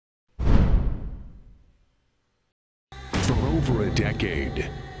For over a decade,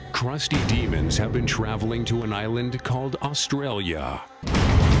 Crusty demons have been traveling to an island called Australia.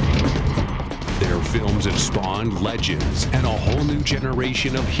 Their films have spawned legends and a whole new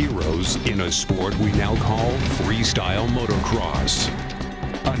generation of heroes in a sport we now call freestyle motocross.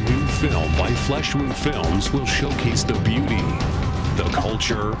 A new film by Fleshwound Films will showcase the beauty, the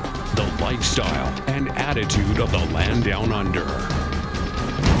culture, the lifestyle, and attitude of the land down under.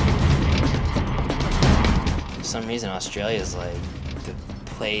 For some reason, Australia is like the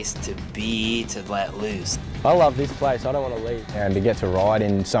place to be, to let loose. I love this place, I don't want to leave. And to get to ride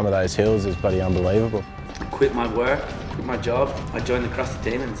in some of those hills is bloody unbelievable. I quit my work, quit my job, I joined the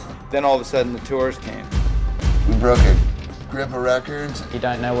Crusty Demons. Then all of a sudden the tours came. We broke a grip of records. You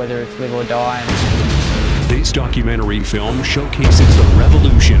don't know whether it's live or die. This documentary film showcases the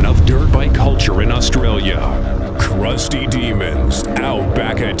revolution of dirt bike culture in Australia. Crusty Demons,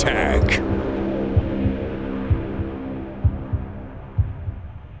 Outback Attack.